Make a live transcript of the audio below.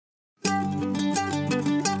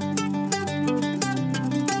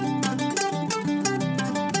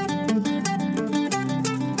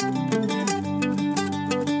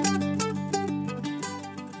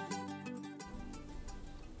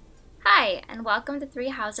and welcome to Three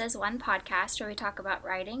Houses, One Podcast, where we talk about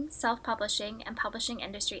writing, self-publishing, and publishing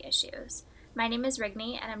industry issues. My name is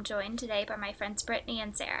Rigney, and I'm joined today by my friends Brittany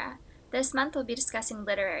and Sarah. This month, we'll be discussing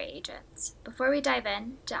literary agents. Before we dive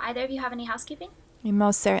in, do either of you have any housekeeping? We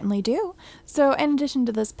most certainly do. So in addition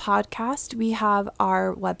to this podcast, we have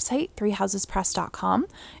our website, threehousespress.com.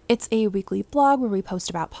 It's a weekly blog where we post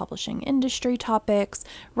about publishing industry topics,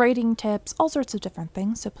 writing tips, all sorts of different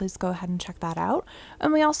things. So please go ahead and check that out.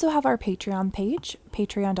 And we also have our Patreon page,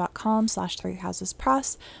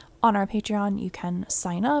 patreon.com/threehousespress. On our Patreon, you can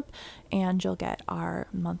sign up and you'll get our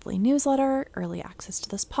monthly newsletter, early access to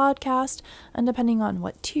this podcast, and depending on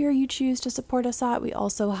what tier you choose to support us at, we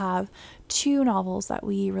also have 2 novels that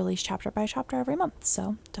we release chapter by chapter every month.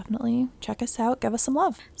 So definitely check us out, give us some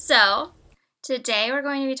love. So today we're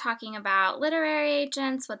going to be talking about literary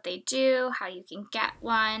agents, what they do, how you can get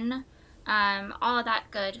one, all of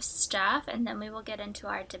that good stuff, and then we will get into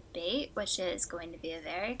our debate, which is going to be a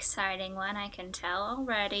very exciting one, I can tell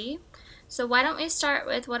already. So why don't we start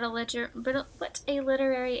with what a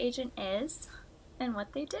literary agent is and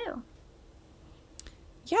what they do?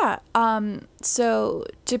 Yeah, so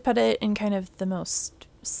to put it in kind of the most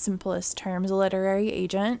simplest terms, a literary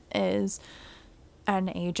agent is an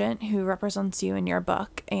agent who represents you in your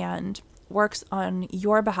book and works on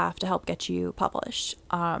your behalf to help get you published.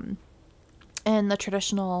 In the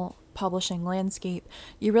traditional publishing landscape,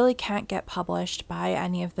 you really can't get published by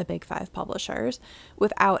any of the big 5 publishers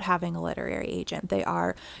without having a literary agent. They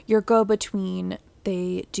are your go-between.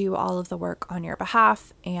 They do all of the work on your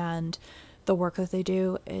behalf, and the work that they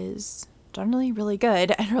do is generally really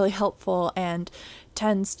good and really helpful and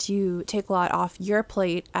tends to take a lot off your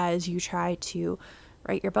plate as you try to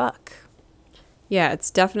write your book. Yeah,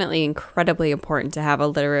 it's definitely incredibly important to have a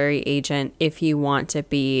literary agent if you want to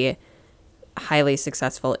be highly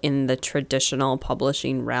successful in the traditional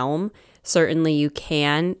publishing realm. Certainly you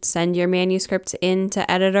can send your manuscripts in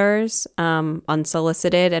to editors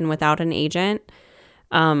unsolicited and without an agent,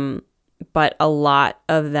 but a lot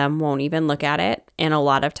of them won't even look at it. And a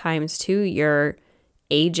lot of times too, your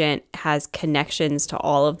agent has connections to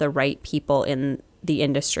all of the right people in the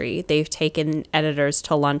industry. They've taken editors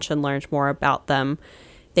to lunch and learned more about them.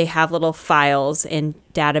 They have little files and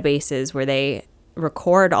databases where they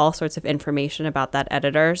record all sorts of information about that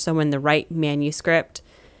editor. So when the right manuscript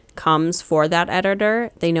comes for that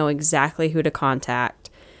editor, they know exactly who to contact.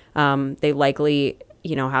 They likely,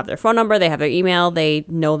 have their phone number, they have their email, they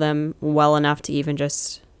know them well enough to even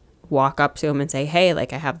just walk up to them and say, hey,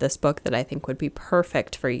 I have this book that I think would be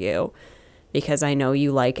perfect for you because I know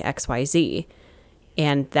you like XYZ.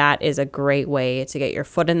 And that is a great way to get your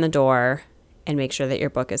foot in the door and make sure that your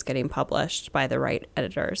book is getting published by the right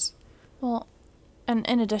editors. Well, and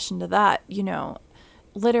in addition to that,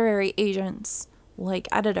 literary agents, like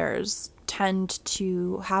editors, tend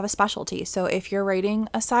to have a specialty. So if you're writing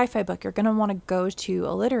a sci-fi book, you're going to want to go to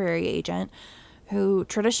a literary agent who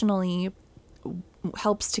traditionally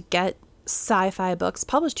helps to get sci-fi books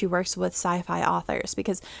published, who works with sci-fi authors,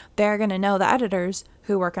 because they're going to know the editors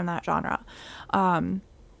who work in that genre.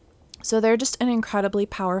 So they're just an incredibly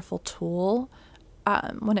powerful tool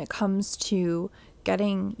when it comes to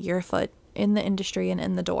getting your foot in the industry and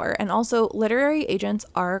in the door. And also, literary agents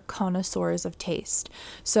are connoisseurs of taste.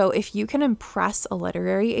 So if you can impress a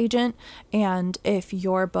literary agent, and if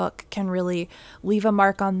your book can really leave a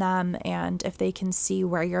mark on them, and if they can see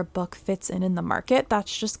where your book fits in the market,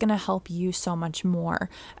 that's just going to help you so much more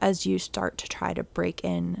as you start to try to break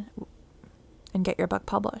in and get your book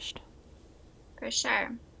published. For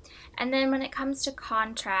sure. And then when it comes to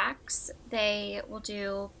contracts, they will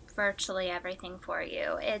do virtually everything for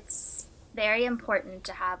you. It's very important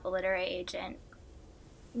to have a literary agent,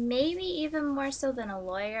 maybe even more so than a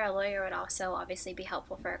lawyer. A lawyer would also obviously be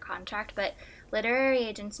helpful for a contract, but literary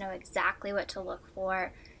agents know exactly what to look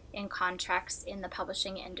for in contracts in the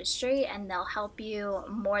publishing industry, and they'll help you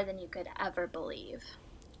more than you could ever believe.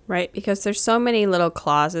 Right, because there's so many little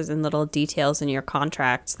clauses and little details in your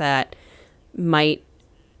contracts that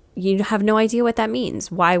you have no idea what that means.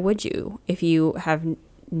 Why would you? If you have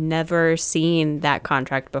never seen that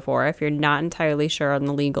contract before, if you're not entirely sure on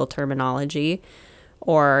the legal terminology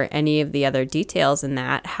or any of the other details in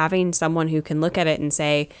that, having someone who can look at it and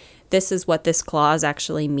say, this is what this clause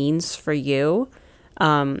actually means for you.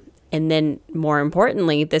 And then more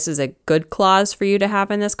importantly, this is a good clause for you to have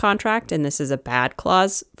in this contract, and this is a bad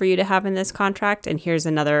clause for you to have in this contract. And here's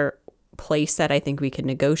another place that I think we can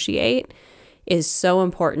negotiate, is so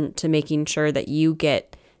important to making sure that you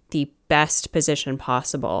get the best position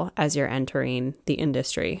possible as you're entering the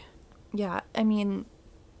industry. Yeah, I mean,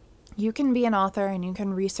 you can be an author and you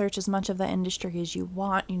can research as much of the industry as you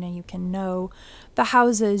want. You know, you can know the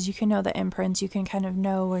houses, you can know the imprints, you can kind of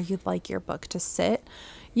know where you'd like your book to sit.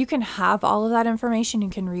 You can have all of that information. You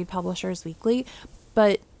can read Publishers Weekly,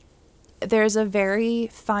 but there's a very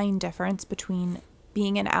fine difference between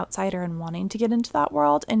being an outsider and wanting to get into that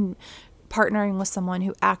world and partnering with someone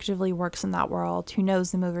who actively works in that world, who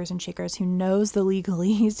knows the movers and shakers, who knows the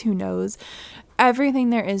legalese, who knows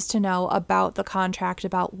everything there is to know about the contract,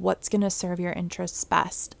 about what's going to serve your interests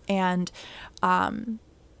best. And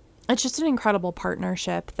it's just an incredible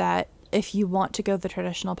partnership that if you want to go the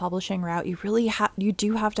traditional publishing route, you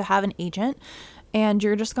do have to have an agent, and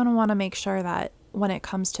you're just going to want to make sure that when it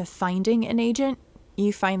comes to finding an agent,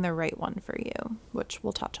 you find the right one for you, which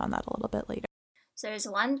we'll touch on that a little bit later. So there's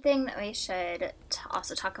one thing that we should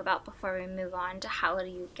also talk about before we move on to how do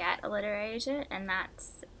you get a literary agent, and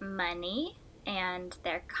that's money and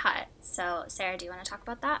their cut. So Sarah, do you want to talk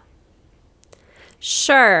about that?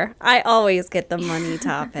 Sure. I always get the money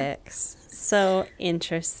topics. So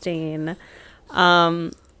interesting.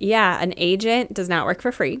 Yeah, an agent does not work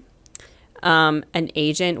for free. An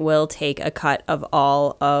agent will take a cut of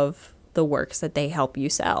all of the works that they help you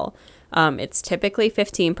sell. It's typically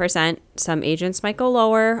 15%. Some agents might go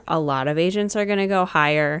lower. A lot of agents are going to go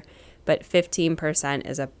higher, but 15%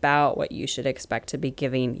 is about what you should expect to be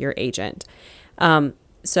giving your agent.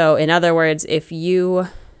 So in other words, if you,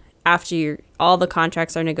 after all the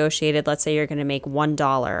contracts are negotiated, let's say you're going to make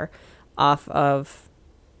 $1 off of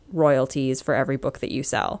royalties for every book that you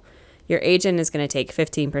sell, your agent is going to take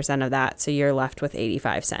 15% of that. So you're left with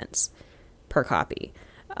 85 cents per copy.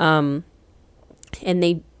 And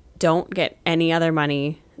they don't get any other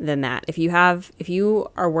money than that. If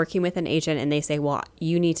you are working with an agent and they say, well,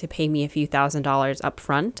 you need to pay me a few $1,000s up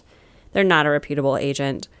front, they're not a reputable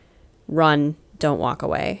agent. Run, don't walk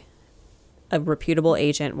away. A reputable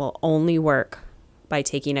agent will only work by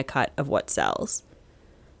taking a cut of what sells.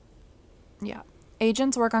 Yeah.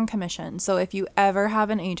 Agents work on commission. So if you ever have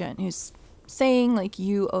an agent who's saying like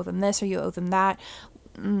you owe them this or you owe them that,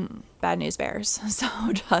 bad news bears. So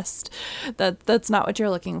just that's not what you're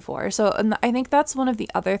looking for. So I think that's one of the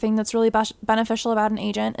other thing that's really beneficial about an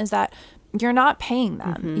agent is that you're not paying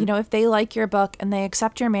them. Mm-hmm. You know, if they like your book and they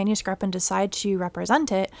accept your manuscript and decide to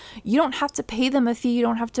represent it, you don't have to pay them a fee.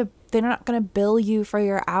 They're not going to bill you for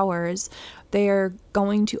your hours. They're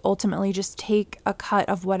going to ultimately just take a cut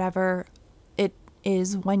of whatever it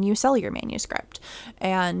is when you sell your manuscript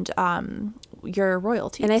and your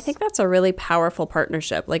royalties. And I think that's a really powerful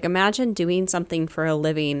partnership. Like imagine doing something for a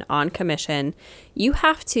living on commission. You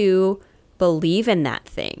have to believe in that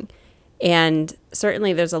thing. And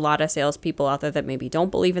certainly there's a lot of salespeople out there that maybe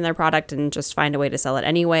don't believe in their product and just find a way to sell it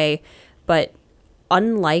anyway. But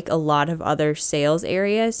unlike a lot of other sales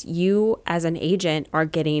areas, you as an agent are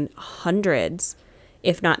getting hundreds,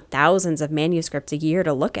 if not thousands of manuscripts a year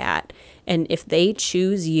to look at. And if they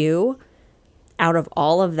choose you out of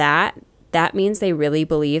all of that, that means they really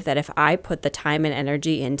believe that if I put the time and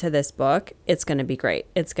energy into this book, it's going to be great.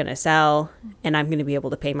 It's going to sell and I'm going to be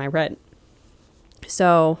able to pay my rent.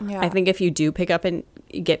 So yeah. I think if you do pick up and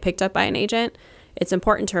get picked up by an agent, it's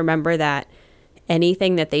important to remember that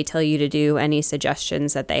anything that they tell you to do, any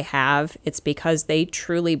suggestions that they have, it's because they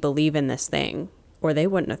truly believe in this thing or they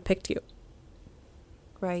wouldn't have picked you.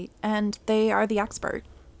 Right. And they are the expert.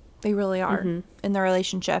 They really are in the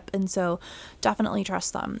relationship. And so definitely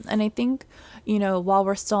trust them. And I think, you know, while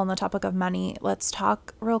we're still on the topic of money, let's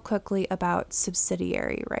talk real quickly about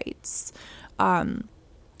subsidiary rights.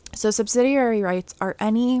 So subsidiary rights are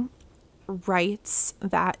any rights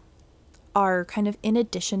that are kind of in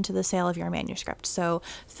addition to the sale of your manuscript. So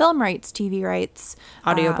film rights, TV rights,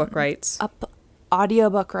 audiobook rights,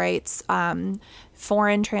 audiobook rights,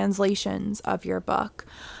 foreign translations of your book.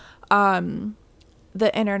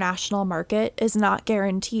 The international market is not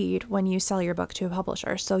guaranteed when you sell your book to a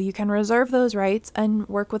publisher. So you can reserve those rights and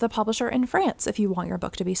work with a publisher in France if you want your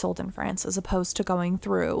book to be sold in France, as opposed to going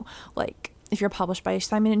through, like, if you're published by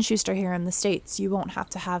Simon & Schuster here in the States, you won't have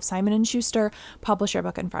to have Simon & Schuster publish your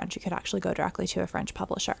book in French. You could actually go directly to a French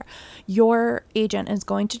publisher. Your agent is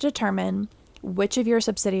going to determine which of your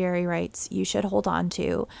subsidiary rights you should hold on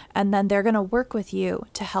to, and then they're going to work with you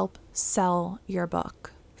to help sell your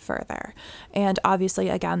book further. And obviously,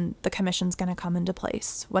 again, the commission's going to come into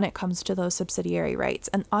place when it comes to those subsidiary rights.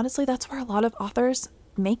 And honestly, that's where a lot of authors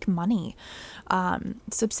make money.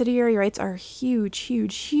 Subsidiary rights are a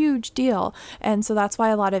huge deal. And so that's why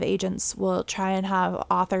a lot of agents will try and have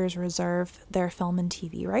authors reserve their film and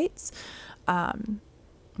TV rights,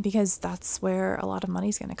 because that's where a lot of money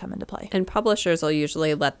is going to come into play. And publishers will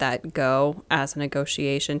usually let that go as a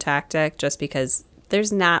negotiation tactic just because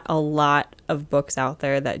there's not a lot of books out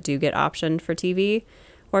there that do get optioned for TV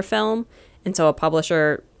or film. And so a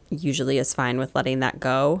publisher usually is fine with letting that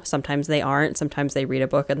go. Sometimes they aren't. Sometimes they read a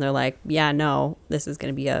book and they're like, yeah, no, this is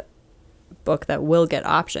going to be a book that will get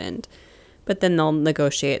optioned. But then they'll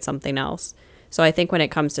negotiate something else. So I think when it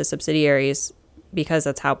comes to subsidiaries, because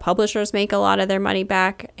that's how publishers make a lot of their money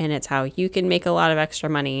back and it's how you can make a lot of extra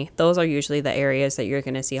money, those are usually the areas that you're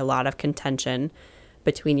going to see a lot of contention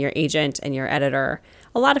between your agent and your editor.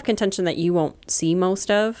 A lot of contention that you won't see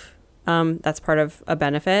most of. That's part of a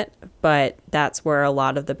benefit, but that's where a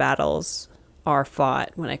lot of the battles are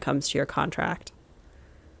fought when it comes to your contract.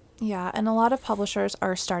 Yeah, and a lot of publishers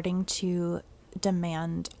are starting to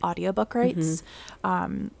demand audiobook rights.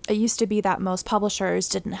 It used to be that most publishers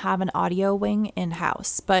didn't have an audio wing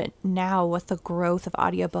in-house, but now with the growth of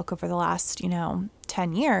audiobook over the last,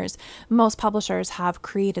 10 years, most publishers have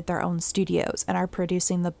created their own studios and are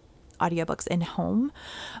producing the audiobooks in-home.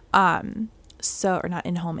 Or not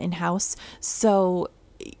in-home, in-house. So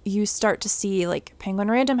you start to see like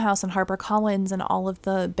Penguin Random House and HarperCollins and all of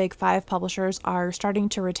the big 5 publishers are starting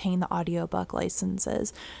to retain the audiobook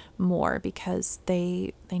licenses more because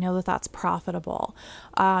they know that that's profitable.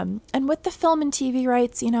 And with the film and TV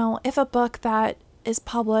rights, if a book that is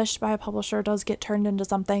published by a publisher does get turned into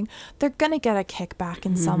something, they're going to get a kickback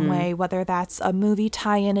in some way, whether that's a movie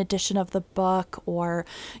tie-in edition of the book or,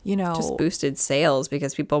 just boosted sales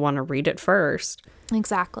because people want to read it first.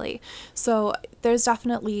 Exactly. So there's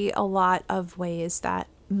definitely a lot of ways that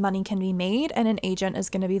money can be made, and an agent is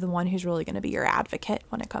going to be the one who's really going to be your advocate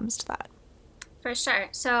when it comes to that. For sure.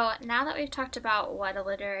 So now that we've talked about what a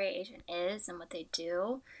literary agent is and what they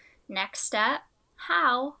do, next step,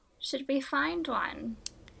 how should we find one?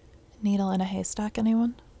 Needle in a haystack,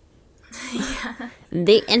 anyone? Yeah.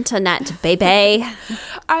 The internet, baby.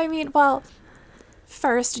 I mean, well,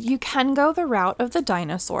 first, you can go the route of the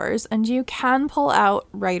dinosaurs and you can pull out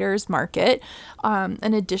Writer's Market.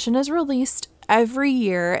 An edition is released every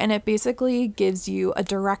year and it basically gives you a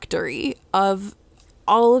directory of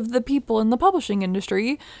all of the people in the publishing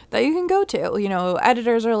industry that you can go to.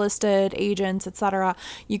 Editors are listed, agents, etc.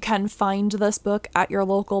 You can find this book at your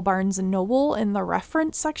local Barnes and Noble in the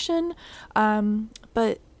reference section.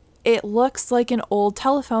 But it looks like an old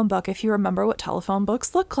telephone book, if you remember what telephone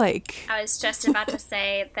books look like. I was just about to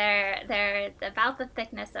say they're about the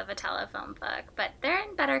thickness of a telephone book, but they're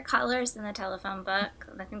in better colors than the telephone book.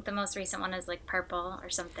 I think the most recent one is like purple or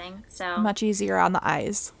something. So much easier on the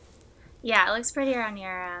eyes. Yeah, it looks prettier on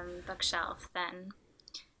your bookshelf than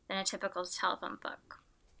a typical telephone book.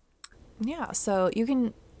 Yeah, so you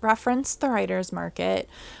can reference the Writer's Market.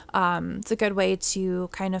 It's a good way to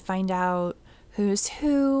kind of find out who's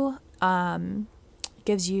who,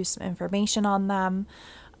 gives you some information on them.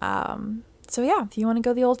 So yeah, if you want to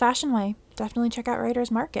go the old-fashioned way, definitely check out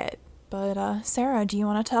Writer's Market. But Sarah, do you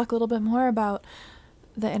want to talk a little bit more about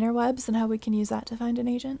the interwebs and how we can use that to find an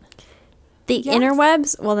agent? The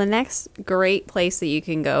interwebs, well, the next great place that you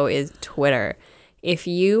can go is Twitter. If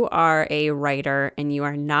you are a writer and you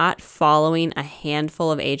are not following a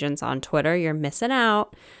handful of agents on Twitter, you're missing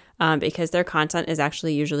out because their content is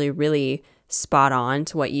actually usually really spot on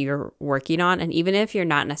to what you're working on. And even if you're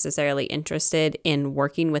not necessarily interested in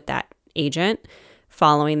working with that agent,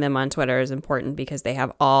 following them on Twitter is important because they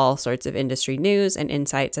have all sorts of industry news and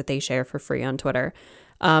insights that they share for free on Twitter.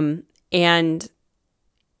 And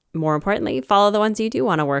more importantly, follow the ones you do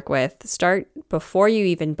want to work with. Start before you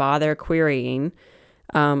even bother querying,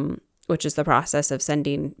 which is the process of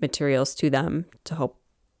sending materials to them to hope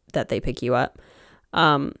that they pick you up.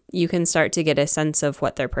 You can start to get a sense of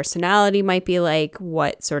what their personality might be like,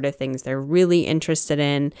 what sort of things they're really interested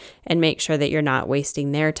in, and make sure that you're not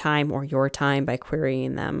wasting their time or your time by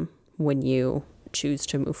querying them when you choose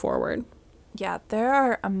to move forward. Yeah, there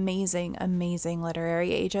are amazing, amazing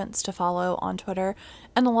literary agents to follow on Twitter,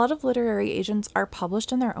 and a lot of literary agents are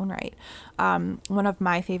published in their own right. One of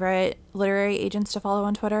my favorite literary agents to follow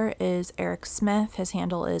on Twitter is Eric Smith. His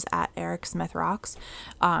handle is @EricSmithRocks.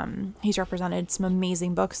 He's represented some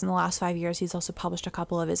amazing books in the last 5 years. He's also published a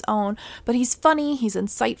couple of his own, but he's funny, he's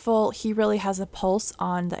insightful, he really has a pulse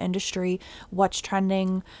on the industry, what's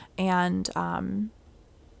trending, and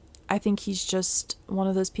I think he's just one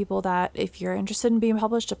of those people that if you're interested in being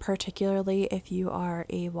published, particularly if you are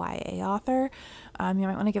a YA author, you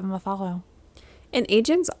might want to give him a follow. And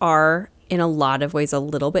agents are, in a lot of ways, a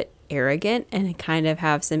little bit arrogant and kind of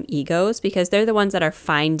have some egos because they're the ones that are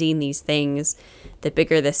finding these things, the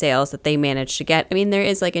bigger the sales that they manage to get. I mean, there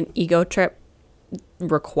is like an ego trip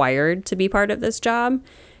required to be part of this job.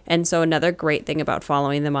 And so another great thing about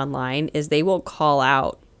following them online is they will call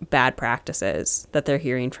out bad practices that they're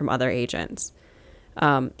hearing from other agents.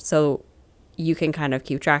 So you can kind of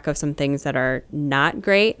keep track of some things that are not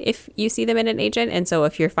great if you see them in an agent. And so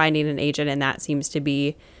if you're finding an agent and that seems to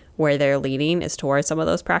be where they're leaning is towards some of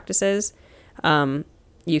those practices,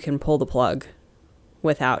 you can pull the plug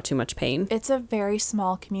without too much pain. It's a very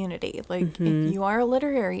small community. Like, if you are a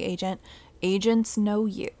literary agent, agents know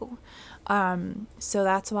you. So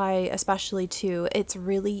that's why, especially too, it's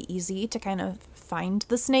really easy to kind of find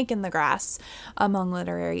the snake in the grass among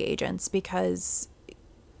literary agents because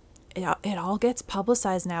it all gets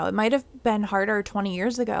publicized now. It might have been harder 20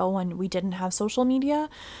 years ago when we didn't have social media,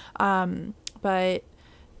 but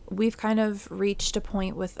we've kind of reached a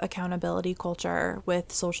point with accountability culture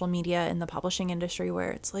with social media in the publishing industry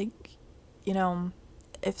where it's like, you know,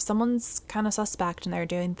 if someone's kind of suspect and they're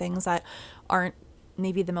doing things that aren't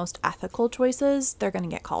maybe the most ethical choices, they're going to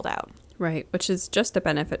get called out. Right, which is just a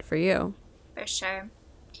benefit for you. For sure.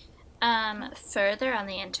 Further on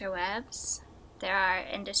the interwebs, there are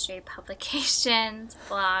industry publications,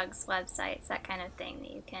 blogs, websites, that kind of thing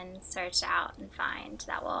that you can search out and find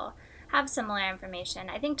that will have similar information.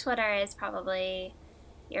 I think Twitter is probably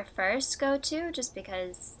your first go-to just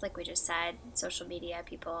because, like we just said, social media,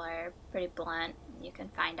 people are pretty blunt. You can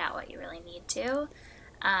find out what you really need to.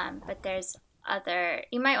 But there's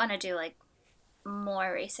you might want to do like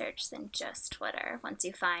more research than just Twitter once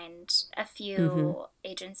you find a few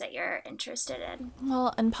agents that you're interested in.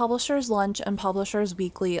 Well, and Publishers Lunch and Publishers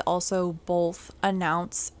Weekly also both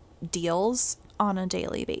announce deals on a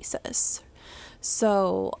daily basis.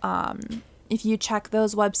 So if you check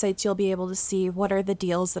those websites, you'll be able to see what are the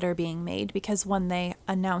deals that are being made, because when they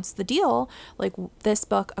announce the deal, like this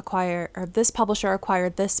publisher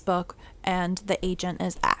acquired this book and the agent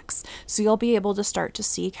is X. So you'll be able to start to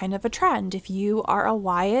see kind of a trend. If you are a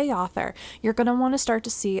YA author, you're going to want to start to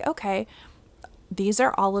see, okay, these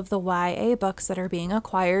are all of the YA books that are being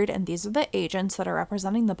acquired, and these are the agents that are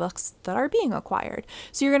representing the books that are being acquired.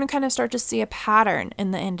 So you're going to kind of start to see a pattern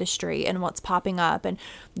in the industry and what's popping up, and,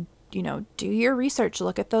 you know, do your research,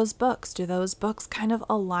 look at those books. Do those books kind of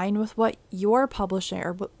align with what you're publishing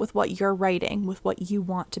or with what you're writing, with what you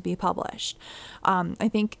want to be published? I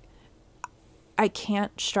think I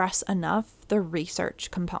can't stress enough the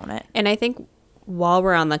research component. And I think while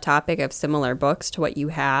we're on the topic of similar books to what you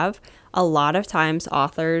have, a lot of times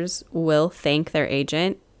authors will thank their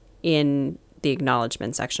agent in the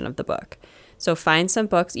acknowledgement section of the book. So find some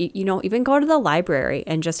books, you know, even go to the library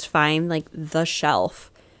and just find like the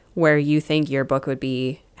shelf where you think your book would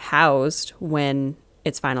be housed when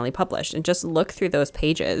it's finally published, and just look through those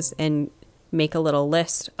pages and make a little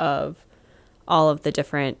list of all of the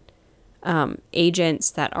different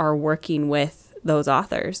agents that are working with those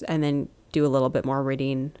authors, and then do a little bit more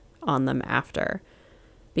reading on them after,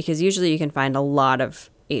 because usually you can find a lot of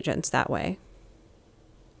agents that way.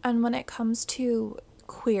 And when it comes to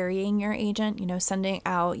querying your agent, you know, sending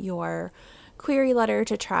out your query letter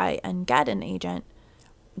to try and get an agent,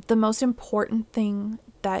 the most important thing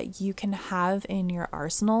that you can have in your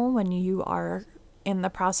arsenal when you are in the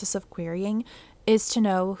process of querying is to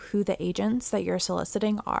know who the agents that you're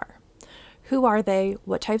soliciting are. Who are they?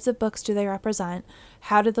 What types of books do they represent?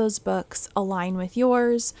 How do those books align with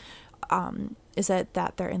yours? Is it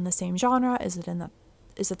that they're in the same genre? Is it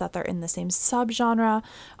that they're in the same subgenre?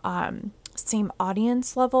 Same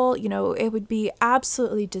audience level? You know, it would be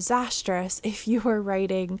absolutely disastrous if you were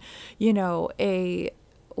writing, you know, a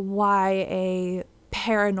YA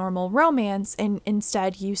paranormal romance and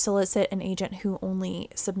instead you solicit an agent who only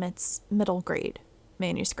submits middle grade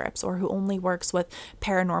manuscripts or who only works with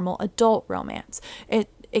paranormal adult romance. It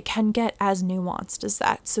can get as nuanced as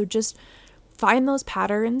that. So just find those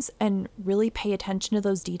patterns and really pay attention to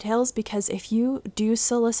those details, because if you do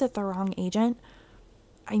solicit the wrong agent,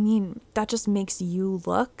 I mean, that just makes you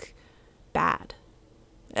look bad.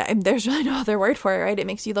 There's really no other word for it, right? It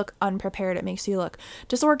makes you look unprepared. It makes you look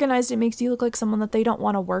disorganized. It makes you look like someone that they don't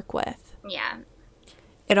want to work with. Yeah.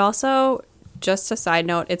 It also, just a side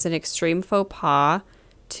note, it's an extreme faux pas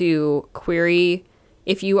to query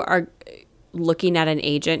if you are looking at an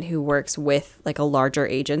agent who works with like a larger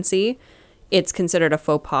agency. It's considered a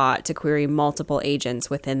faux pas to query multiple agents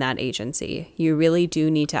within that agency. You really do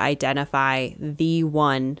need to identify the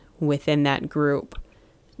one within that group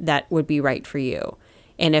that would be right for you.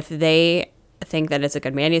 And if they think that it's a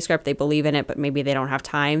good manuscript, they believe in it, but maybe they don't have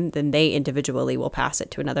time, then they individually will pass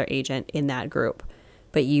it to another agent in that group.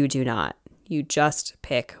 But you do not. You just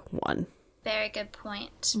pick one. Very good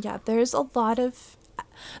point. Yeah, there's a lot of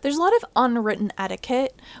unwritten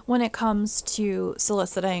etiquette when it comes to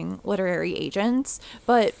soliciting literary agents,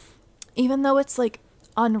 but even though it's like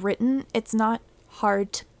unwritten, it's not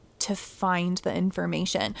hard to find the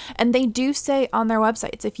information. And they do say on their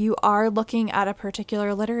websites, if you are looking at a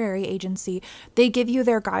particular literary agency, they give you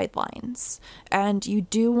their guidelines, and you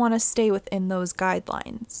do want to stay within those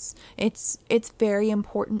guidelines. It's very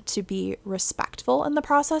important to be respectful in the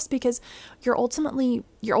process, because your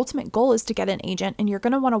ultimate goal is to get an agent, and you're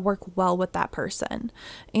going to want to work well with that person,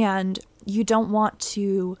 and you don't want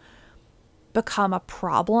to become a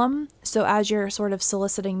problem. So as you're sort of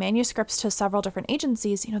soliciting manuscripts to several different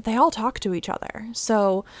agencies, they all talk to each other.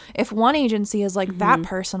 So if one agency is like, that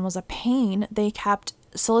person was a pain, they kept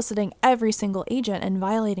soliciting every single agent and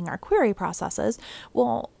violating our query processes,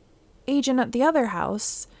 well, agent at the other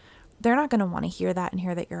house, they're not going to want to hear that and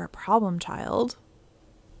hear that you're a problem child.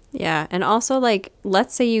 Yeah. And also, like,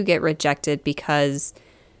 let's say you get rejected because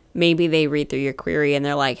maybe they read through your query and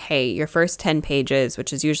they're like, hey, your first 10 pages,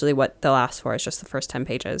 which is usually what they'll ask for, is just the first 10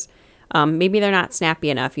 pages. Maybe they're not snappy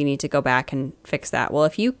enough. You need to go back and fix that. Well,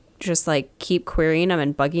 if you just like keep querying them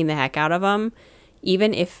and bugging the heck out of them,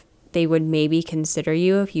 even if they would maybe consider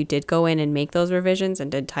you if you did go in and make those revisions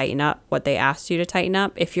and did tighten up what they asked you to tighten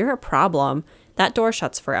up, if you're a problem, that door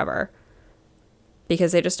shuts forever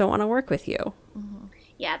because they just don't want to work with you. Mm-hmm.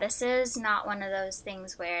 Yeah, this is not one of those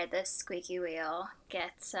things where the squeaky wheel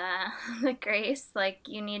gets the grace. Like,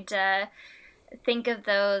 you need to think of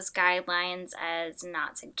those guidelines as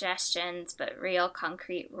not suggestions, but real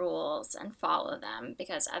concrete rules, and follow them,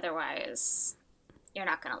 because otherwise you're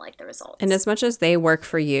not going to like the results. And as much as they work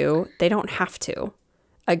for you, they don't have to.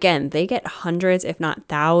 Again, they get hundreds, if not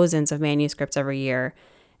thousands, of manuscripts every year.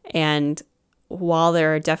 And while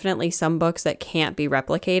there are definitely some books that can't be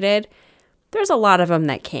replicated, there's a lot of them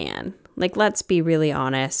that can. Like, let's be really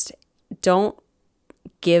honest. Don't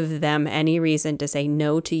give them any reason to say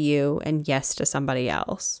no to you and yes to somebody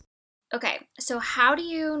else. Okay, so how do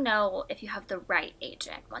you know if you have the right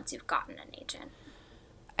agent once you've gotten an agent?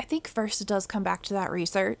 I think first it does come back to that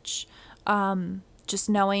research. Just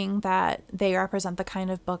knowing that they represent the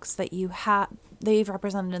kind of books that they've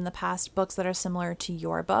represented in the past, books that are similar to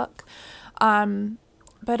your book.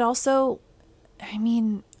 But also,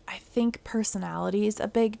 I think personality is a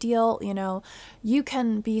big deal. You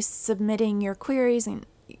can be submitting your queries and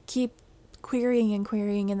keep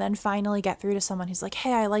querying and then finally get through to someone who's like,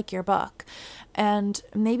 hey, I like your book. And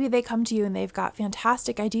maybe they come to you and they've got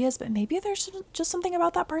fantastic ideas, but maybe there's just something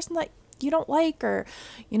about that person that you don't like, or,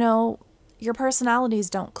 your personalities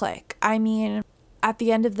don't click. At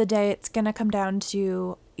the end of the day, it's going to come down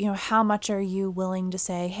to, how much are you willing to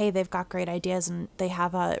say, hey, they've got great ideas and they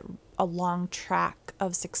have a long track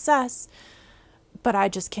of success, but I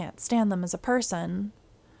just can't stand them as a person,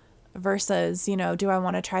 versus, do I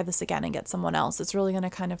want to try this again and get someone else? It's really going to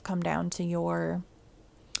kind of come down to your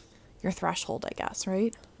threshold, I guess,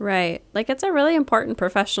 right? Right. Like, it's a really important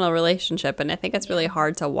professional relationship, and I think it's really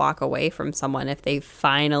hard to walk away from someone if they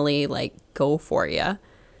finally, like, go for you.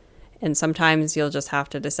 And sometimes you'll just have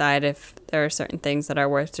to decide if there are certain things that are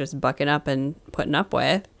worth just bucking up and putting up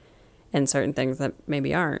with, and certain things that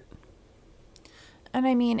maybe aren't.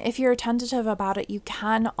 And if you're tentative about it, you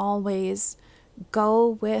can always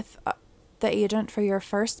go with the agent for your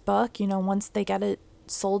first book. Once they get it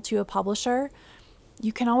sold to a publisher,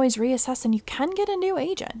 you can always reassess and you can get a new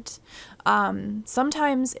agent.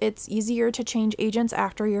 Sometimes it's easier to change agents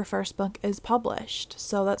after your first book is published.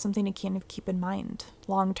 So that's something to kind of keep in mind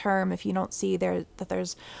long term. If you don't see that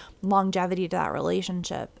there's longevity to that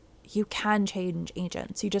relationship, you can change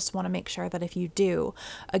agents. You just want to make sure that if you do,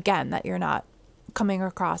 again, that you're not coming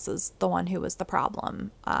across as the one who was the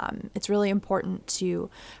problem. It's really important to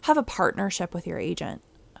have a partnership with your agent.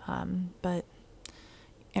 But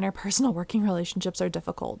interpersonal working relationships are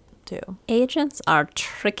difficult too. Agents are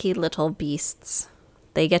tricky little beasts.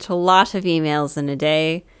 They get a lot of emails in a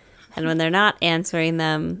day, and when they're not answering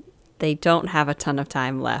them, they don't have a ton of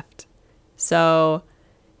time left. So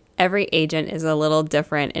every agent is a little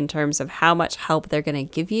different in terms of how much help they're going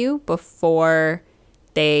to give you before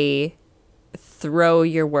they throw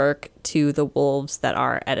your work to the wolves that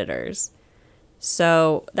are editors.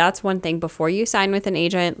 So that's one thing. Before you sign with an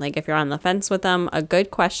agent, like if you're on the fence with them, a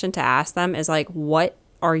good question to ask them is like, what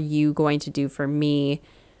are you going to do for me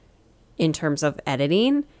in terms of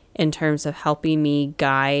editing, in terms of helping me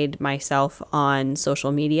guide myself on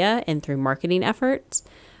social media and through marketing efforts?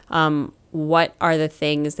 What are the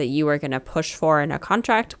things that you are going to push for in a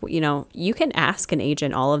contract? You can ask an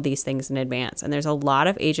agent all of these things in advance. And there's a lot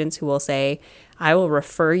of agents who will say, I will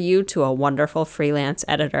refer you to a wonderful freelance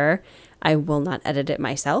editor. I will not edit it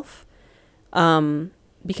myself.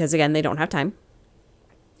 Because again, they don't have time.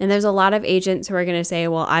 And there's a lot of agents who are going to say,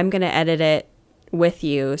 well, I'm going to edit it with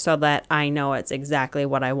you so that I know it's exactly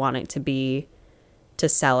what I want it to be to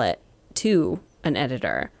sell it to an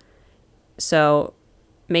editor. So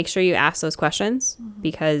make sure you ask those questions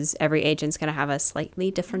because every agent's going to have a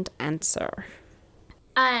slightly different answer.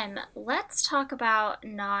 Let's talk about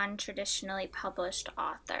non-traditionally published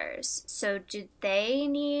authors. So do they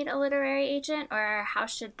need a literary agent, or how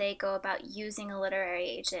should they go about using a literary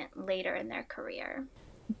agent later in their career?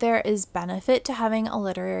 There is benefit to having a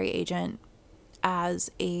literary agent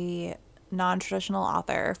as a non-traditional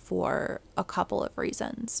author for a couple of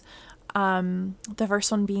reasons. The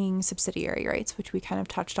first one being subsidiary rights, which we kind of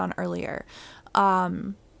touched on earlier. As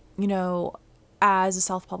a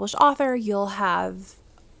self-published author, you'll have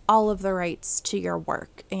all of the rights to your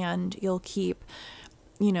work, and you'll keep,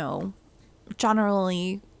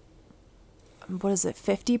 generally,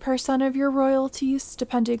 50% of your royalties,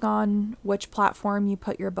 depending on which platform you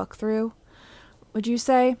put your book through, would you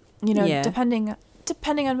say? Yeah.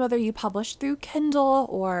 Depending on whether you publish through Kindle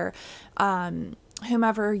or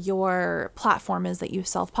whomever your platform is that you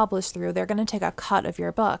self-publish through, they're going to take a cut of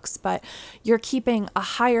your books, but you're keeping a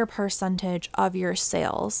higher percentage of your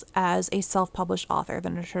sales as a self-published author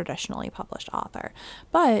than a traditionally published author.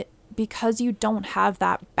 But because you don't have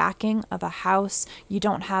that backing of a house, you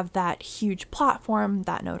don't have that huge platform,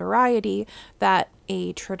 that notoriety that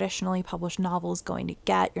a traditionally published novel is going to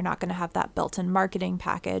get. You're not going to have that built-in marketing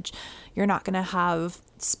package. You're not going to have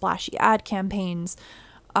splashy ad campaigns.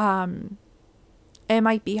 It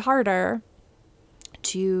might be harder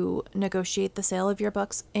to negotiate the sale of your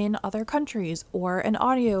books in other countries, or an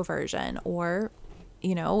audio version, or,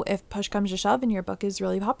 if push comes to shove and your book is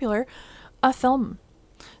really popular, a film.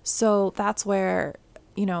 So that's where,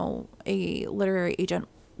 a literary agent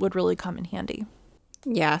would really come in handy.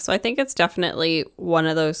 Yeah, so I think it's definitely one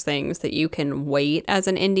of those things that you can wait as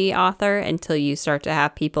an indie author until you start to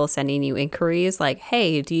have people sending you inquiries like,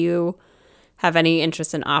 hey, do you have any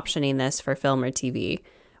interest in optioning this for film or TV?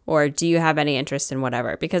 Or do you have any interest in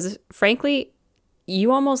whatever? Because frankly,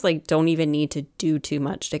 you almost don't even need to do too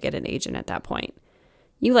much to get an agent at that point.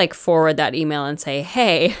 You forward that email and say,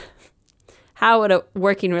 hey, how would a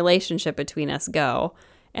working relationship between us go?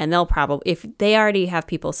 And they'll probably, if they already have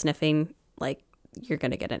people sniffing, you're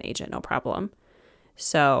going to get an agent, no problem.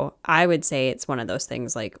 So I would say it's one of those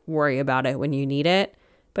things, worry about it when you need it.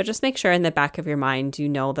 But just make sure in the back of your mind, you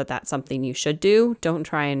know that that's something you should do. Don't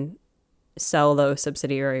try and sell those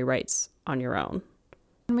subsidiary rights on your own.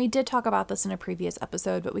 And we did talk about this in a previous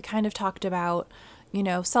episode, but we kind of talked about,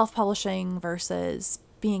 self-publishing versus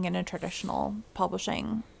being in a traditional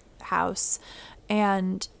publishing house.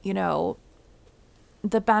 And,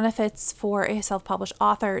 the benefits for a self-published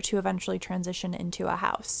author to eventually transition into a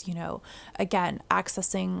house, again,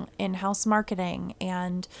 accessing in-house marketing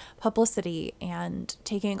and publicity and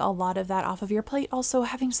taking a lot of that off of your plate. Also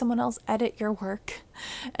having someone else edit your work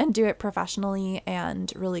and do it professionally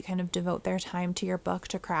and really kind of devote their time to your book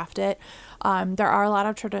to craft it. There are a lot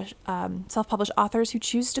of self-published authors who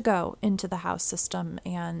choose to go into the house system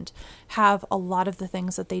and have a lot of the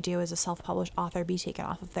things that they do as a self-published author be taken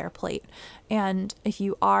off of their plate. And if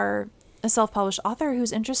you are a self-published author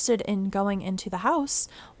who's interested in going into the house,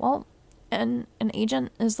 well, an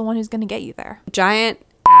agent is the one who's going to get you there. Giant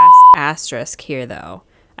ass asterisk here, though.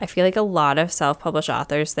 I feel like a lot of self-published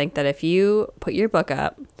authors think that if you put your book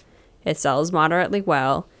up, it sells moderately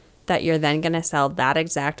well, that you're then going to sell that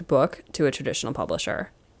exact book to a traditional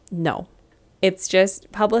publisher. No. It's just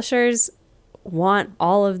publishers want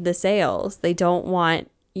all of the sales. They don't want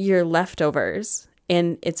your leftovers.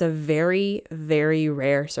 And it's a very, very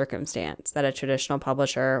rare circumstance that a traditional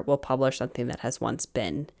publisher will publish something that has once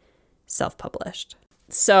been self-published.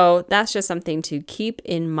 So that's just something to keep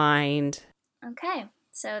in mind. Okay,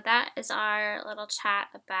 so that is our little chat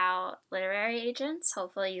about literary agents.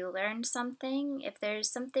 Hopefully you learned something. If there's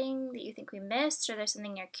something that you think we missed or there's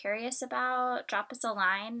something you're curious about, drop us a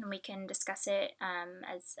line and we can discuss it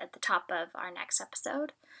as at the top of our next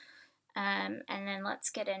episode. And then let's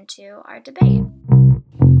get into our debate.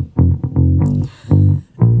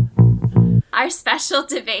 Our special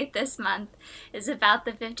debate this month is about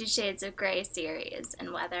the 50 Shades of Grey series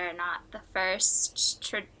and whether or not the first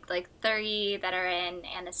 3 that are in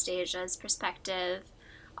Anastasia's perspective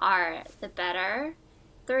are the better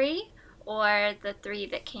 3, or the 3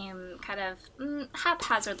 that came kind of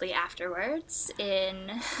haphazardly afterwards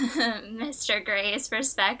in Mr. Grey's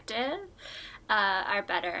perspective are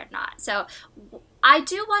better or not. So I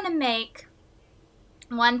do want to make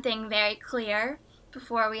one thing very clear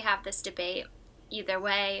before we have this debate. Either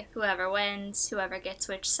way, whoever wins, whoever gets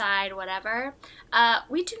which side, whatever,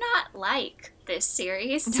 we do not like this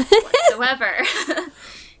series whatsoever.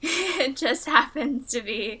 It just happens to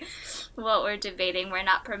be what we're debating. We're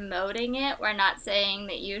not promoting it. We're not saying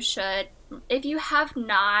that you should. If you have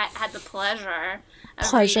not had the pleasure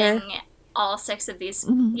of reading all 6 of these,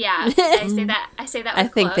 yeah, I say that. I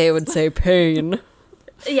think they would say pain.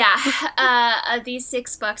 Yeah, these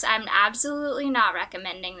 6 books, I'm absolutely not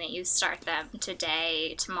recommending that you start them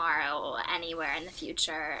today, tomorrow, anywhere in the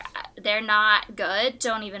future. They're not good.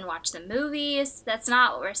 Don't even watch the movies. That's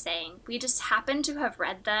not what we're saying. We just happen to have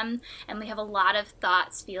read them, and we have a lot of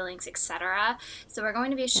thoughts, feelings, etc. So we're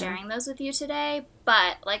going to be sharing those with you today.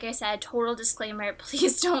 But, like I said, total disclaimer,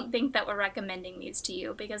 please don't think that we're recommending these to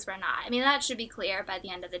you, because we're not. I mean, that should be clear by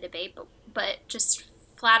the end of the debate, but just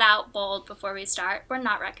flat out bold before we start, we're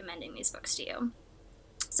not recommending these books to you.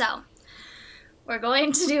 So, we're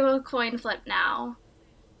going to do a coin flip now.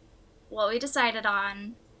 What we decided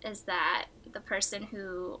on is that the person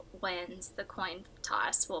who wins the coin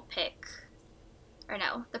toss will pick, or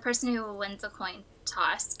no, the person who wins the coin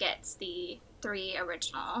toss gets the 3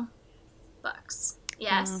 original books.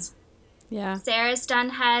 Yes. Yeah. Sarah's done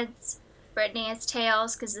heads, Brittany is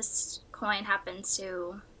tails, because this coin happens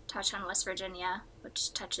to touch on West Virginia,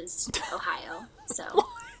 which touches Ohio. So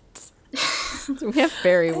we have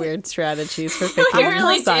very weird strategies for picking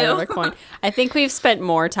really the side do. of a coin. I think we've spent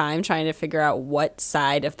more time trying to figure out what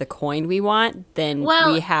side of the coin we want than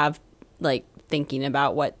we have like thinking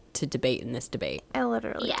about what to debate in this debate. I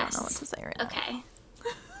literally don't know what to say right now. Okay.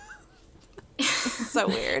 So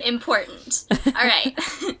weird. Important. All right.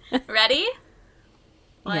 Ready?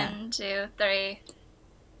 Yeah. 1, 2, 3.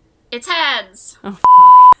 It's heads. Oh,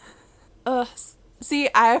 fuck. See,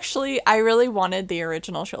 I really wanted the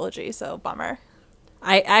original trilogy, so bummer.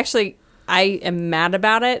 I am mad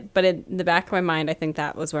about it, but in the back of my mind, I think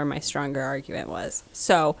that was where my stronger argument was.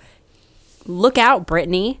 So, look out,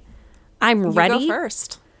 Brittany. I'm ready. You go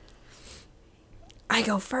first. I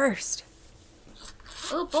go first.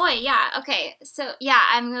 Oh boy, yeah. Okay, so yeah,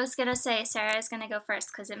 I'm just gonna say Sarah's gonna go first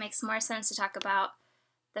because it makes more sense to talk about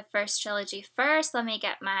the first trilogy first. Let me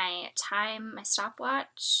get my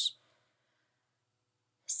stopwatch.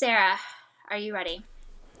 Sarah, are you ready?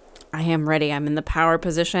 I am ready. I'm in the power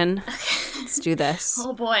position. Let's do this.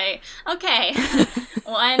 Oh boy. Okay.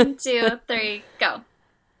 1, 2, 3, go.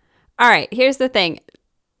 All right, here's the thing.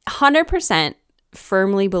 100%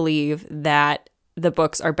 firmly believe that the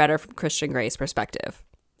books are better from Christian Grey's perspective.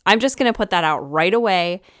 I'm just going to put that out right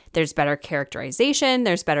away. There's better characterization.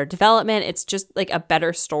 There's better development. It's just like a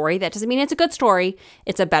better story. That doesn't mean it's a good story.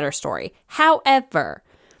 It's a better story. However,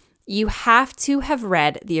 you have to have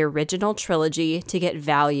read the original trilogy to get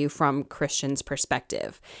value from Christian's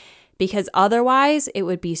perspective, because otherwise it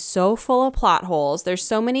would be so full of plot holes. There's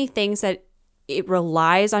so many things that it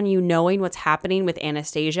relies on you knowing what's happening with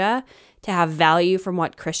Anastasia to have value from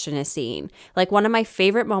what Christian is seeing. Like, one of my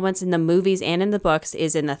favorite moments in the movies and in the books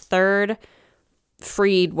is in the third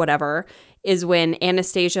Freed whatever, is when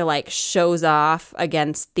Anastasia like shows off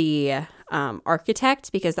against the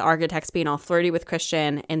architect, because the architect's being all flirty with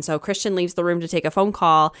Christian, and so Christian leaves the room to take a phone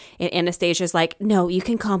call, and Anastasia's like, no, you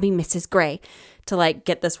can call me Mrs. Grey, to like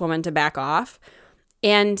get this woman to back off.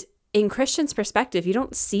 And in Christian's perspective, you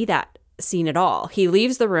don't see that scene at all. He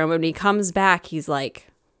leaves the room, and when he comes back, he's like,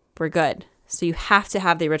 we're good. So you have to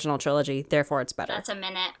have the original trilogy, therefore it's better. That's a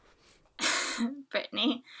minute.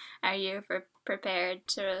 Brittany, are you prepared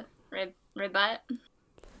to rebut?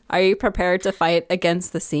 Are you prepared to fight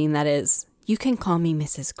against the scene that is, you can call me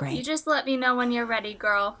Mrs. Grey? You just let me know when you're ready,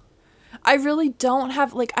 girl. I really don't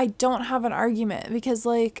have an argument, because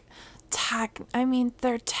like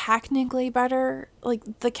they're technically better.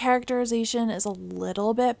 Like, the characterization is a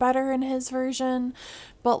little bit better in his version,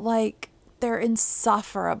 but like they're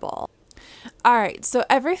insufferable. All right, so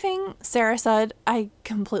everything Sarah said, I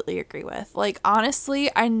completely agree with. Like, honestly,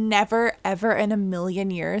 I never, ever in a million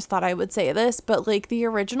years thought I would say this, but like the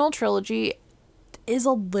original trilogy is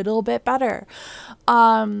a little bit better.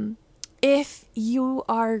 If you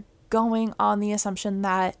are going on the assumption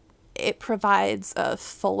that it provides a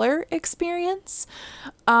fuller experience.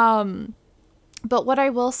 But what I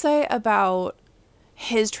will say about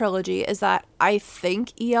his trilogy is that I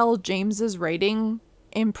think E.L. James's writing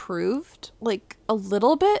improved like a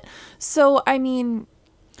little bit. So I mean,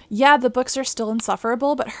 yeah, the books are still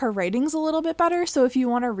insufferable, but her writing's a little bit better. So if you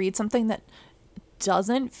want to read something that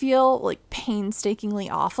doesn't feel like painstakingly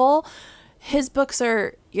awful, his books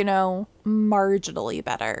are, marginally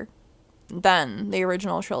better than the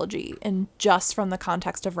original trilogy, and just from the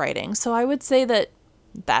context of writing. So I would say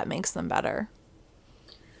that makes them better.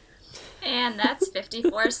 And that's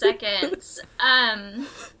 54 seconds.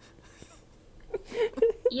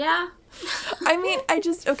 Yeah, I mean,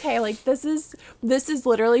 okay, like this is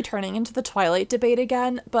literally turning into the Twilight debate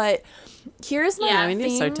again, but here's my Yeah, we need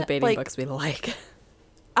to start thing, debating like, books we like.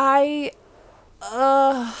 I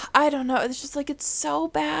don't know. It's just like it's so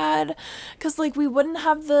bad because like we wouldn't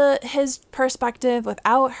have his perspective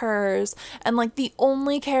without hers, and like the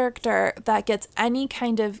only character that gets any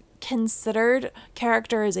kind of considered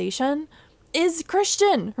characterization is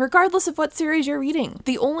Christian, regardless of what series you're reading.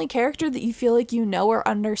 The only character that you feel like you know or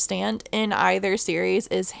understand in either series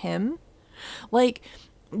is him. Like,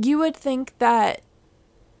 you would think that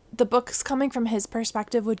the books coming from his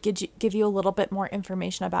perspective would give you a little bit more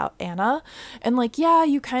information about Anna. And like, yeah,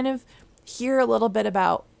 you kind of hear a little bit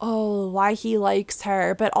about, oh, why he likes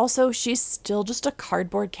her, but also she's still just a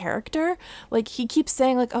cardboard character. Like, he keeps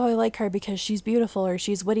saying like, oh, I like her because she's beautiful or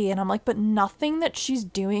she's witty. And I'm like, but nothing that she's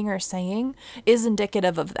doing or saying is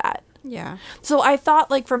indicative of that. Yeah. So I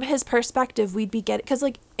thought, like, from his perspective, we'd be getting, because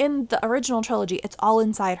like in the original trilogy, it's all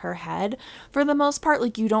inside her head for the most part.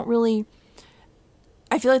 Like, you don't really,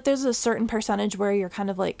 I feel like there's a certain percentage where you're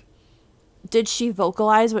kind of like, did she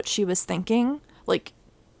vocalize what she was thinking? Like,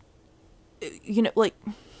 you know, like,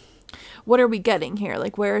 what are we getting here?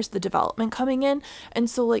 Like, where's the development coming in? And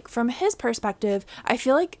so, like, from his perspective, I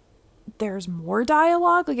feel like there's more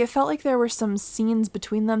dialogue. Like, it felt like there were some scenes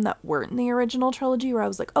between them that weren't in the original trilogy where I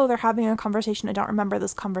was like, oh, they're having a conversation. I don't remember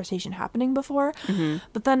this conversation happening before. Mm-hmm.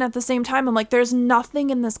 But then at the same time, I'm like, there's nothing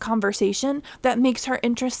in this conversation that makes her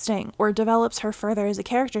interesting or develops her further as a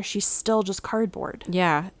character. She's still just cardboard.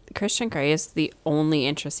 Yeah. Christian Grey is the only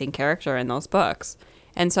interesting character in those books.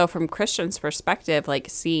 And so from Christian's perspective, like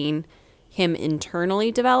seeing him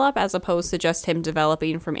internally develop as opposed to just him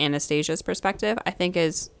developing from Anastasia's perspective, I think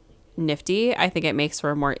is nifty. I think it makes for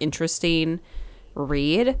a more interesting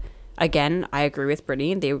read. Again, I agree with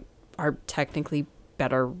Brittany. They are technically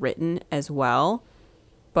better written as well.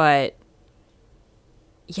 But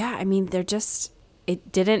yeah, I mean,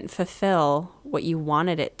 it didn't fulfill what you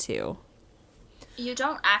wanted it to. You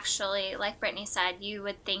don't actually, like Brittany said, you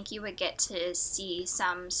would think you would get to see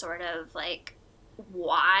some sort of, like,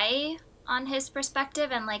 why on his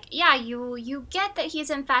perspective. And, like, yeah, you get that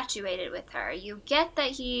he's infatuated with her. You get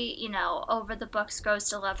that he, you know, over the books grows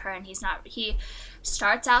to love her, and he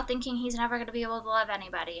starts out thinking he's never going to be able to love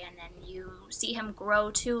anybody, and then you see him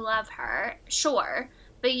grow to love her, sure.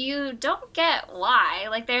 But you don't get why.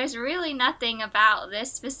 Like, there's really nothing about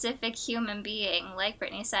this specific human being. Like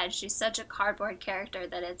Brittany said, she's such a cardboard character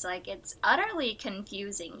that it's like, it's utterly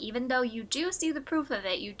confusing. Even though you do see the proof of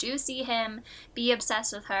it, you do see him be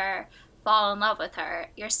obsessed with her, fall in love with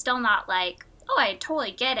her, you're still not like, oh, I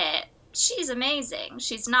totally get it. She's amazing.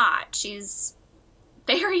 She's not. She's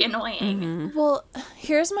very annoying. Mm-hmm. Well,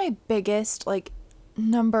 here's my biggest, like,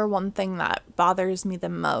 number one thing that bothers me the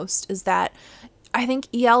most is that I think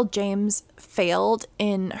E.L. James failed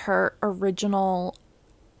in her original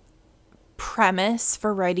premise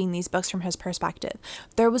for writing these books from his perspective.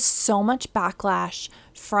 There was so much backlash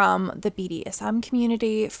from the BDSM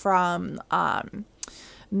community, from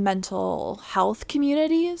mental health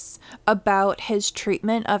communities about his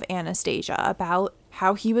treatment of Anastasia, about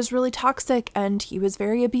how he was really toxic and he was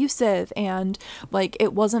very abusive and, like,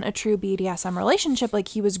 it wasn't a true BDSM relationship. Like,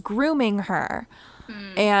 he was grooming her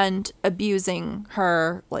and abusing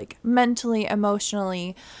her, like, mentally,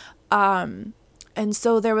 emotionally. And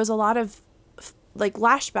so there was a lot of, like,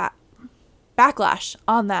 backlash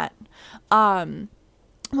on that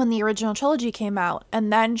when the original trilogy came out.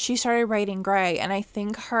 And then she started writing Grey, and I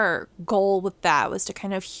think her goal with that was to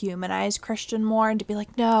kind of humanize Christian more and to be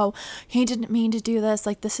like, no, he didn't mean to do this.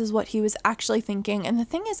 Like, this is what he was actually thinking. And the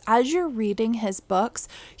thing is, as you're reading his books,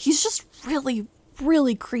 he's just really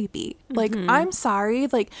creepy. Like, I'm sorry,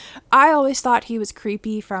 like, I always thought he was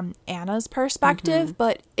creepy from Anna's perspective,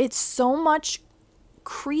 but it's so much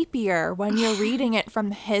creepier when you're reading it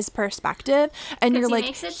from his perspective, and you're like,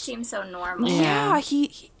 makes it seem so normal. Yeah,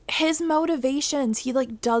 his motivations, he,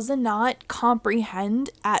 like, does not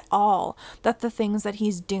comprehend at all that the things that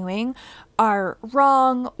he's doing are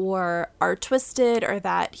wrong or are twisted or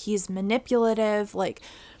that he's manipulative. Like,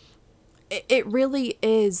 it really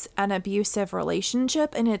is an abusive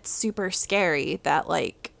relationship, and it's super scary that,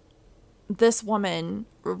 like, this woman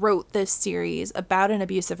wrote this series about an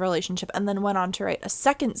abusive relationship and then went on to write a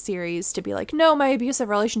second series to be like, no, my abusive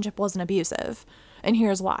relationship wasn't abusive, and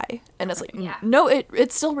here's why. And it's like, no,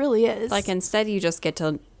 it still really is. Like, instead you just get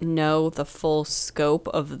to know the full scope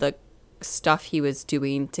of the stuff he was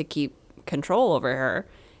doing to keep control over her.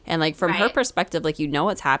 And, like, from her perspective, like, you know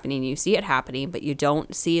what's happening, you see it happening, but you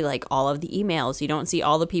don't see, like, all of the emails. You don't see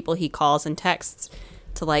all the people he calls and texts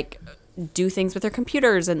to, like, do things with their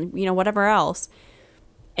computers and, you know, whatever else.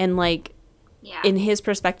 And like, Yeah. in his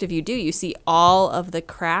perspective, you see all of the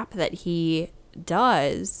crap that he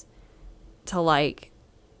does to like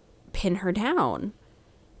pin her down.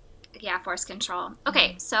 Yeah, force control.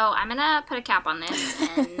 Okay, so I'm gonna put a cap on this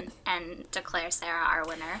and declare Sarah our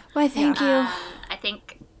winner. Why, thank you. I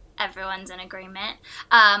think everyone's in agreement.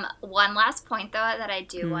 One last point, though, that I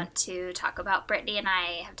do want to talk about. Brittany and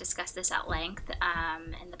I have discussed this at length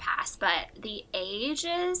in the past, but the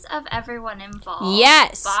ages of everyone involved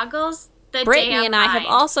boggles the Brittany damn and I have mind.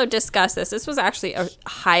 also discussed this. This was actually a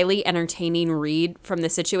highly entertaining read from the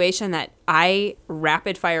situation that I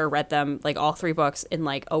rapid fire read them, like all 3 books in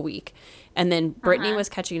like a week. And then Brittany was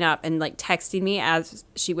catching up and like texting me as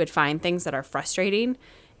she would find things that are frustrating.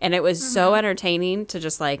 And it was so entertaining to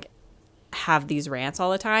just like have these rants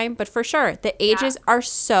all the time. But for sure, the ages are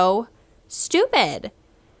so stupid.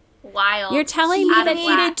 Wild. You're telling me Out that of he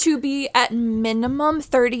whack. Needed to be at minimum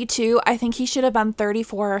 32. I think he should have been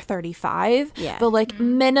 34 or 35. Yeah. But like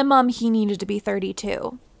minimum he needed to be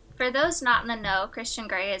 32. For those not in the know, Christian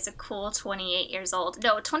Grey is a cool 28 years old.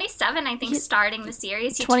 No, 27, I think, starting the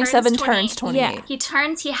series. He 27 turns turns 28.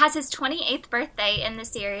 Yeah. He has his 28th birthday in the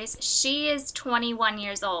series. She is 21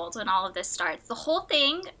 years old when all of this starts. The whole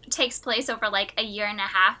thing takes place over like a year and a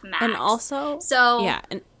half max. And also, So yeah.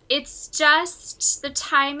 And it's just, the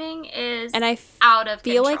timing is And I out of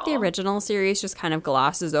feel control. like the original series just kind of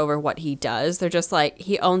glosses over what he does. They're just like,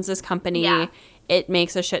 he owns this company. Yeah. It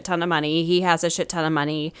makes a shit ton of money. He has a shit ton of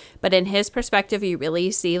money. But in his perspective, you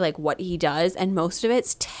really see like what he does. And most of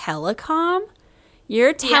it's telecom.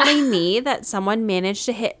 You're telling me that someone managed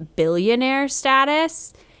to hit billionaire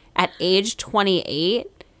status at age 28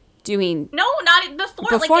 doing... No, not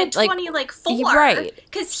before like at 24. Right.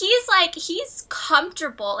 Because he's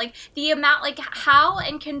comfortable. Like, the amount, like, how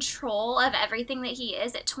in control of everything that he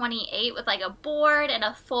is at 28 with, like, a board and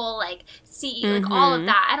a full, like, CEO, like, all of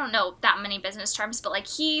that. I don't know that many business terms, but, like,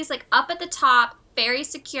 he's, like, up at the top, very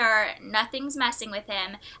secure, nothing's messing with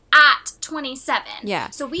him at 27. Yeah.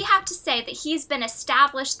 So we have to say that he's been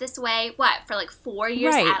established this way, for like 4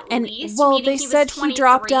 years Right. at And, least? Well, meaning they said was he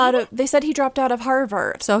dropped 23? out of. They said he dropped out of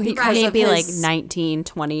Harvard. So he because of maybe like his- 19,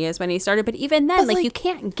 20 is when he started. But even then, But, like, like- you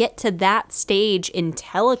can't get to that stage in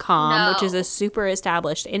telecom, which is No. a super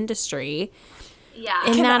established industry, Yeah.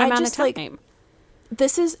 in Can that I amount just, of like, time.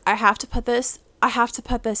 This is. I have to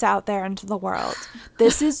put this out there into the world.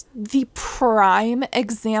 This is the prime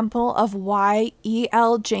example of why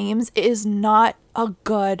E.L. James is not a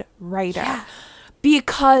good writer.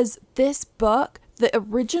 Because this book, the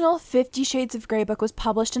original 50 Shades of Grey book, was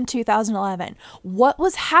published in 2011. What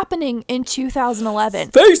was happening in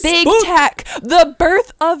 2011? Big tech. The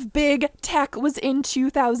birth of big tech was in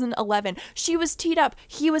 2011. She was teed up.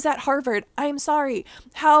 He was at Harvard. I'm sorry.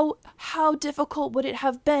 How difficult would it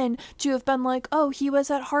have been to have been like, oh, he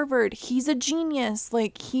was at Harvard. He's a genius.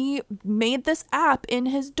 Like, he made this app in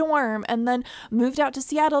his dorm and then moved out to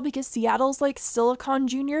Seattle because Seattle's like Silicon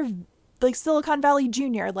Valley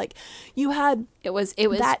Junior. Like, you had It was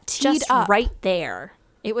that teed just up. right there.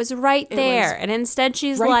 It was right there. And instead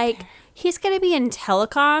she's right like, there. he's going to be in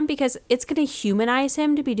telecom because it's going to humanize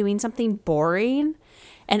him to be doing something boring.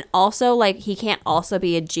 And also, like, he can't also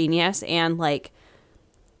be a genius and, like,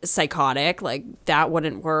 psychotic. Like, that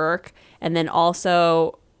wouldn't work. And then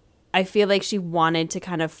also, I feel like she wanted to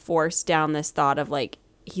kind of force down this thought of, like,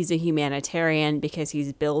 he's a humanitarian because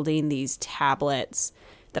he's building these tablets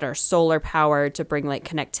that are solar powered to bring like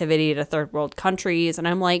connectivity to third world countries. And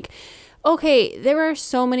I'm like, okay, there are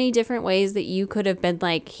so many different ways that you could have been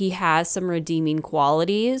like, he has some redeeming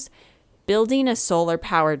qualities. Building a solar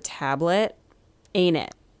powered tablet ain't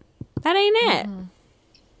it. That ain't it.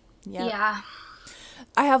 Yep. Yeah.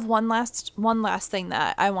 I have one last thing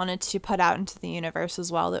that I wanted to put out into the universe as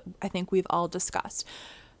well that I think we've all discussed.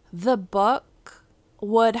 The book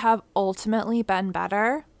would have ultimately been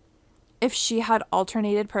better if she had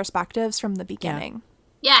alternated perspectives from the beginning.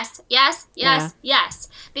 Yes.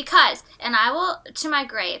 Because, and I will, to my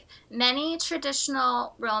grave, many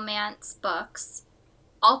traditional romance books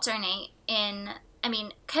alternate in,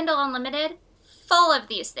 Kindle Unlimited, full of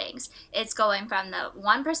these things. It's going from the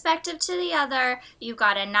one perspective to the other. You've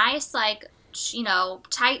got a nice, like,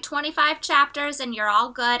 tight 25 chapters and you're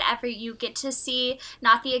all good. You get to see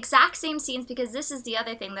not the exact same scenes, because this is the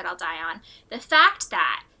other thing that I'll die on. The fact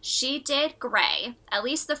that she did Grey, at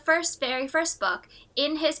least the very first book,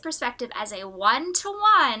 in his perspective as a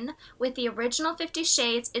 1-to-1 with the original 50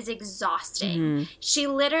 Shades is exhausting. She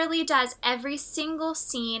literally does every single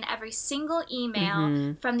scene, every single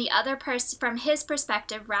email from the other person, from his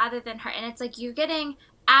perspective rather than her. And it's like, you're getting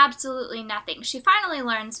absolutely nothing. She finally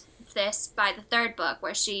learns completes this by the third book,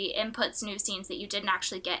 where she inputs new scenes that you didn't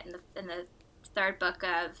actually get in the third book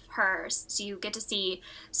of hers. So you get to see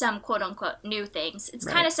some quote unquote new things. It's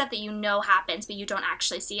kind of stuff that you know happens, but you don't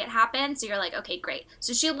actually see it happen. So you're like, okay, great.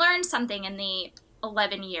 So she learned something in the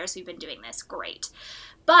 11 years we've been doing this. Great.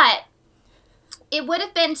 But it would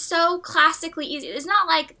have been so classically easy. It's not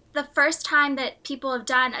like the first time that people have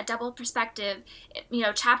done a double perspective,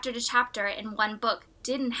 chapter to chapter in one book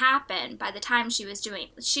didn't happen by the time she was doing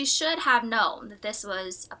it. She should have known that this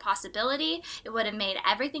was a possibility. It would have made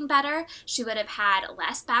everything better. She would have had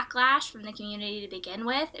less backlash from the community to begin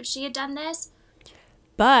with if she had done this.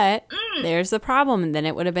 But there's the problem. And then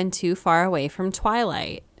it would have been too far away from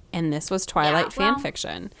Twilight. And this was Twilight fan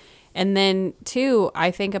fiction. And then, too,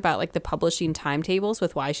 I think about, like, the publishing timetables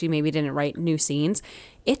with why she maybe didn't write new scenes.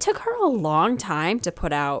 It took her a long time to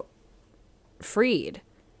put out Freed.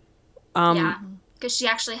 Because she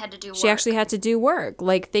actually had to do work. She actually had to do work.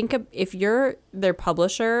 Like, think of if you're their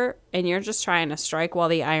publisher and you're just trying to strike while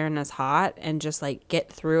the iron is hot and just, like, get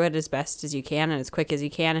through it as best as you can and as quick as you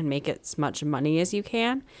can and make as much money as you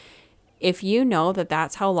can. If you know that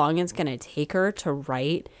that's how long it's going to take her to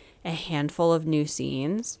write a handful of new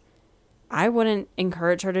scenes, I wouldn't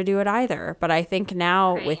encourage her to do it either. But I think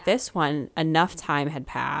now with this one, enough time had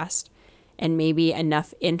passed and maybe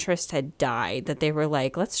enough interest had died that they were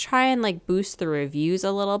like, let's try and like boost the reviews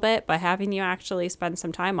a little bit by having you actually spend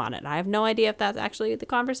some time on it. I have no idea if that's actually the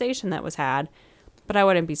conversation that was had, but I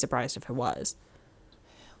wouldn't be surprised if it was.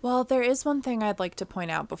 Well, there is one thing I'd like to point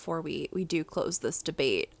out before we do close this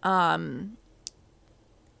debate. The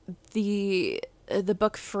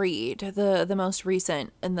book Freed, the most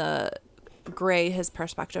recent in the Gray His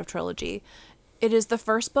Perspective trilogy, it is the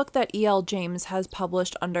first book that E.L. James has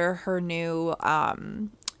published under her new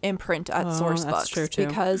imprint at Source Books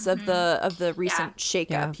because of the recent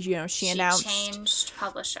shakeup. Yeah. She announced changed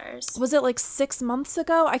publishers. Was it like 6 months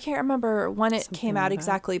ago? I can't remember when it came out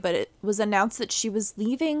exactly, but it was announced that she was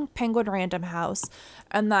leaving Penguin Random House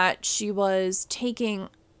and that she was taking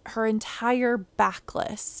her entire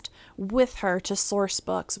backlist with her to Source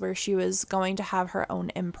Books, where she was going to have her own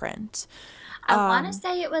imprint. I want to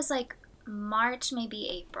say it was like March, maybe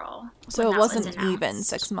April. So it wasn't even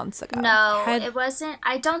 6 months ago. No, it wasn't.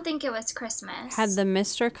 I don't think it was Christmas. Had The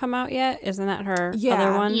Mister come out yet? Isn't that her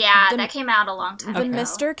other one? Yeah, that came out a long time ago. The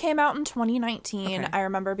Mister came out in 2019. Okay. I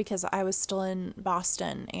remember because I was still in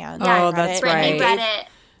Boston and that's Brittany right. read it.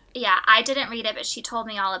 Yeah, I didn't read it, but she told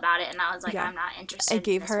me all about it, and I was like, I'm not interested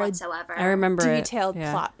in this whatsoever. I remember detailed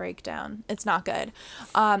plot breakdown. It's not good.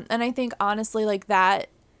 And I think, honestly, like, that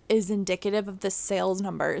is indicative of the sales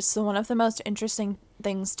numbers. So one of the most interesting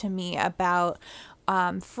things to me about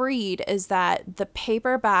Freed is that the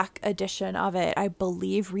paperback edition of it, I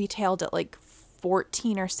believe, retailed at like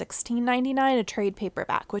 $14 or $16.99 a trade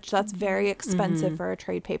paperback, which that's very expensive for a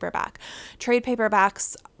trade paperback. Trade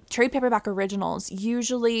paperback originals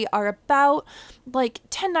usually are about like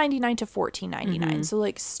 $10.99 to $14.99. So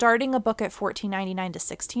like starting a book at $14.99 to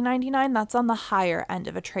 $16.99, that's on the higher end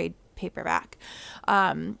of a trade paperback.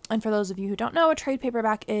 And for those of you who don't know, a trade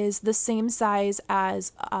paperback is the same size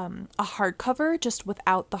as a hardcover, just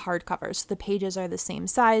without the hardcover. So the pages are the same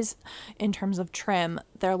size in terms of trim.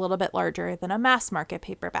 They're a little bit larger than a mass market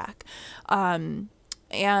paperback. And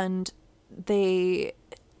they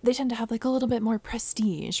tend to have like a little bit more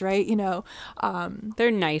prestige, right? They're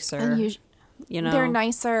nicer. They're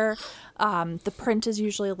nicer. The print is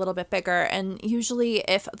usually a little bit bigger. And usually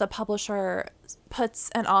if the publisher puts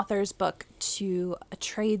an author's book to a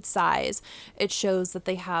trade size, it shows that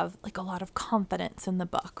they have like a lot of confidence in the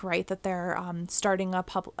book, right? That they're starting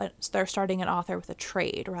an author with a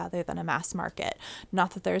trade rather than a mass market.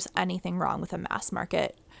 Not that there's anything wrong with a mass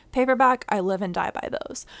market paperback. I live and die by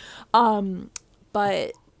those.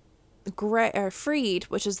 But Freed,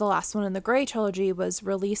 which is the last one in the Gray trilogy, was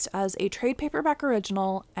released as a trade paperback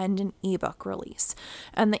original and an ebook release.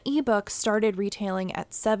 And the ebook started retailing at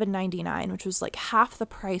 $7.99, which was like half the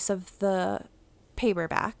price of the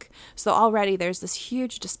paperback. So already there's this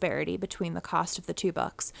huge disparity between the cost of the two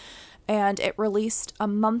books. And it released a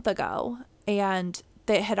month ago, and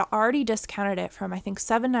they had already discounted it from, I think,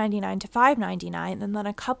 $7.99 to $5.99. And then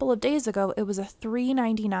a couple of days ago, it was a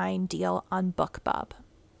 $3.99 deal on BookBub,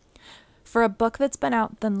 for a book that's been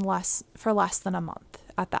out for less than a month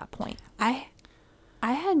at that point. I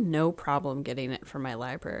had no problem getting it from my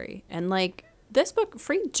library. And like, this book,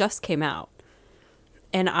 Freed, just came out.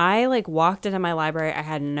 And I like walked into my library. I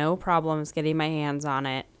had no problems getting my hands on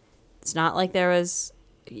it. It's not like there was,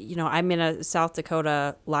 I'm in a South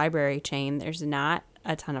Dakota library chain. There's not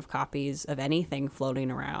a ton of copies of anything floating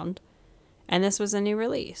around. And this was a new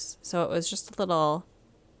release. So it was just a little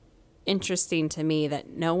interesting to me that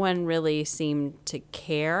no one really seemed to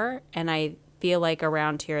care. And I feel like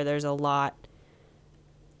around here there's a lot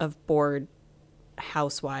of bored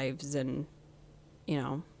housewives and,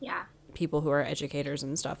 Yeah. people who are educators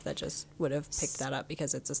and stuff that just would have picked that up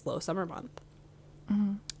because it's a slow summer month.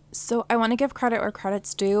 So I want to give credit where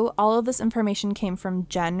credit's due. All of this information came from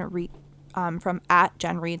from at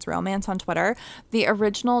Jen Reads Romance on Twitter. The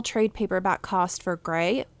original trade paperback cost for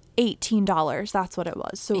Grey, $18. That's what it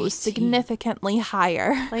was. So it was significantly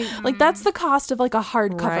higher. Like that's the cost of like a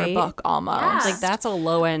hardcover Right. book almost. Yeah. Like that's a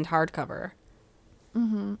low end hardcover.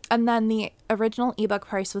 And then the original ebook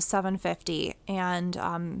price was $7.50,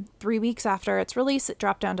 and 3 weeks after its release, it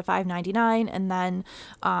dropped down to $5.99, and then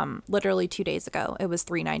literally 2 days ago, it was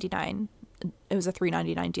 $3.99. It was a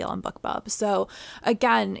 $3.99 deal on BookBub. So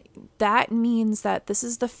again, that means that this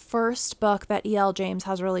is the first book that E.L. James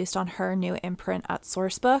has released on her new imprint at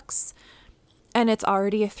Sourcebooks, and it's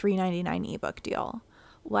already a $3.99 ebook deal.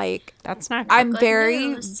 Like, That's not I'm Good very,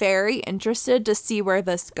 news. very interested to see where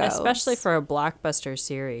this goes. especially for a blockbuster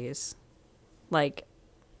series. Like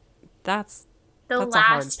that's The That's a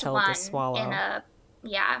hard last pill to one swallow. in a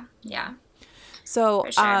yeah. So,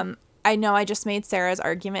 For sure. I know I just made Sarah's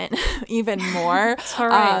argument even more. all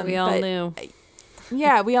right. We all but knew.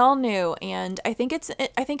 Yeah, we all knew, and I think it's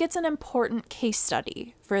an important case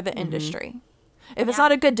study for the industry. If it's Yeah.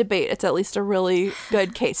 not a good debate, it's at least a really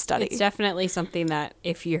good case study. It's definitely something that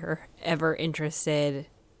if you're ever interested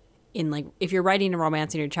in, like, if you're writing a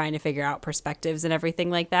romance and you're trying to figure out perspectives and everything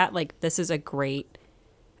like that, like, this is a great,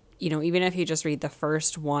 even if you just read the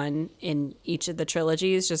first one in each of the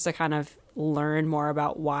trilogies, just to kind of learn more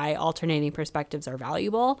about why alternating perspectives are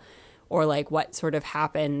valuable, or like what sort of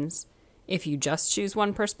happens if you just choose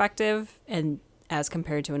one perspective and as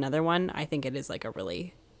compared to another one. I think it is like a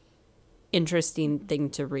really interesting thing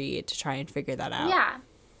to read to try and figure that out. Yeah.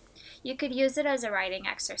 You could use it as a writing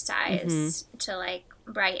exercise to like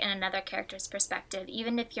write in another character's perspective,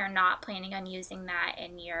 even if you're not planning on using that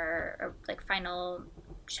in your like final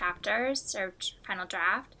chapters or final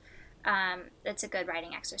draft. It's a good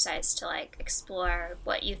writing exercise to like explore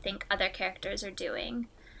what you think other characters are doing,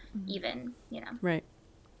 even, Right.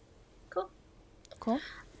 Cool.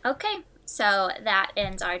 Okay, so that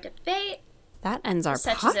ends our debate. That ends our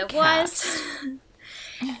Such podcast. as it was.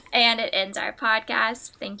 And it ends our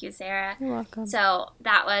podcast. Thank you, Sarah. You're welcome. So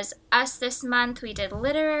that was us this month. We did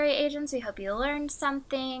literary agents. We hope you learned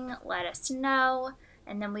something. Let us know.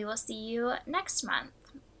 And then we will see you next month.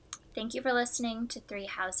 Thank you for listening to Three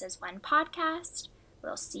Houses, One Podcast.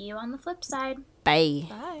 We'll see you on the flip side. Bye.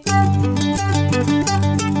 Bye.